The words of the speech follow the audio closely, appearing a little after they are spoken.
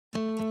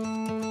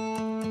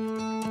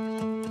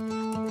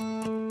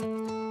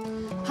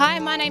Hi,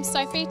 my name's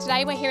Sophie.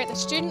 Today we're here at the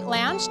Student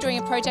Lounge doing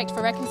a project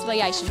for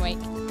Reconciliation Week.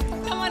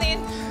 Come on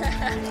in.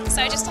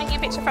 So just taking a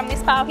picture from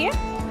this pile here.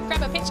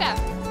 Grab a picture,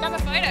 grab a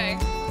photo.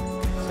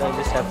 So I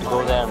just have to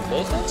go there and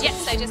place it? Yes,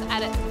 so just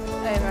add it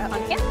over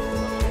on here.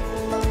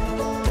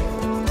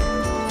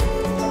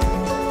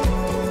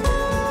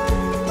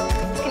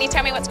 Can you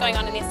tell me what's going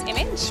on in this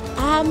image?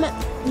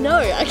 No,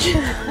 I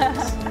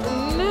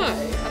can't. No, I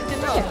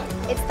cannot.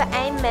 It's the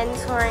AIM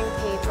mentoring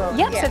people.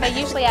 Yep, so they're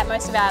usually at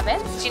most of our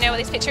events. Do you know what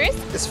this picture is?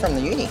 It's from the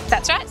uni.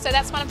 That's right, so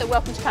that's one of the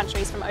Welcome to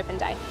Countries from Open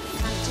Day.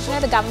 Did you know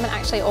the government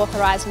actually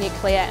authorised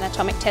nuclear and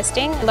atomic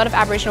testing? A lot of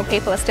Aboriginal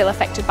people are still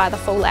affected by the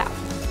fallout.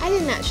 I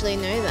didn't actually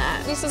know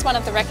that. This is one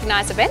of the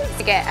recognised events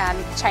to get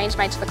change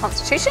made to the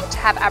Constitution to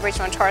have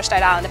Aboriginal and Torres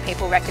Strait Islander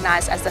people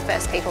recognised as the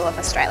first people of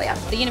Australia.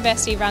 The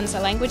university runs a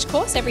language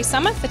course every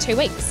summer for 2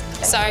 weeks.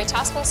 So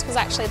Task Force was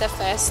actually the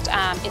first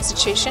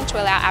institution to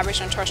allow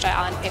Aboriginal and Torres Strait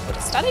Islander people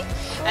to study,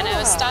 and it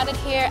was started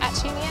here at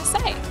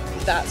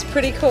UniSA. That's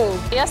pretty cool.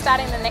 You're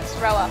starting the next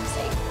row up,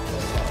 see?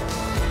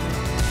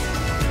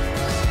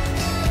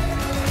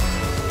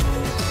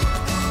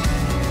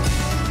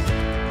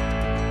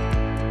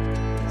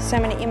 So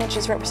many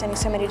images representing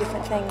so many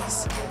different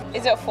things.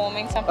 Is it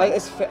forming something? I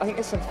think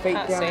there's some feet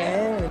down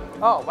there.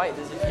 Oh wait,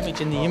 there's an image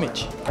in the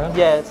image.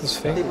 Yeah, it's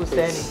people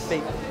standing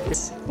feet.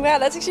 Wow,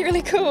 that's actually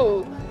really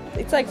cool.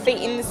 It's like feet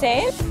in the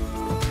sand.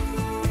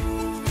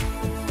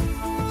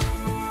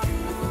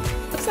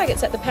 Looks like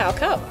it's at the Power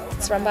Cup.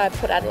 It's run by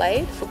Port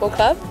Adelaide Football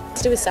Club.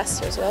 It's to do with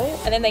SASTA as well.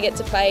 And then they get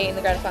to play in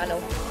the grand final.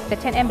 The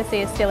tent embassy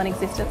is still in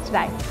existence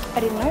today.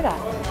 I didn't know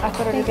that. I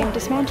thought it had been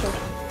dismantled.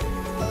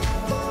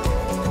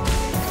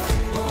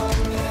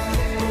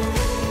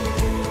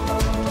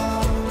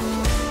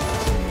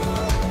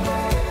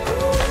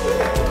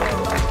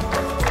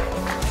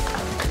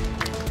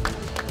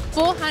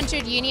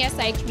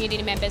 UniSA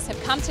community members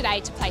have come today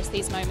to place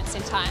these moments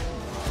in time.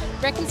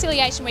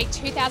 Reconciliation Week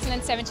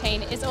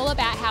 2017 is all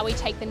about how we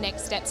take the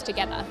next steps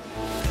together.